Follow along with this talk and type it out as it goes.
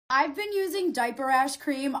I've been using Diaper Rash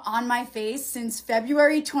cream on my face since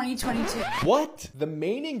February 2022. What? The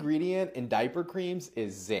main ingredient in diaper creams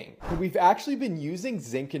is zinc. We've actually been using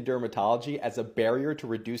zinc in dermatology as a barrier to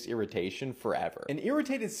reduce irritation forever. An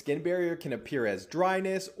irritated skin barrier can appear as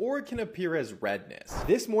dryness or it can appear as redness.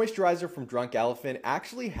 This moisturizer from Drunk Elephant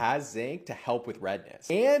actually has zinc to help with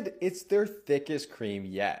redness, and it's their thickest cream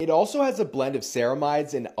yet. It also has a blend of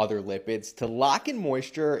ceramides and other lipids to lock in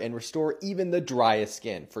moisture and restore even the driest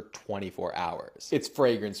skin for 24 hours. It's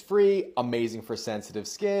fragrance free, amazing for sensitive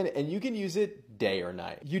skin, and you can use it day or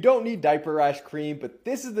night. You don't need Diaper Rash cream, but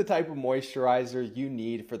this is the type of moisturizer you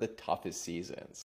need for the toughest seasons.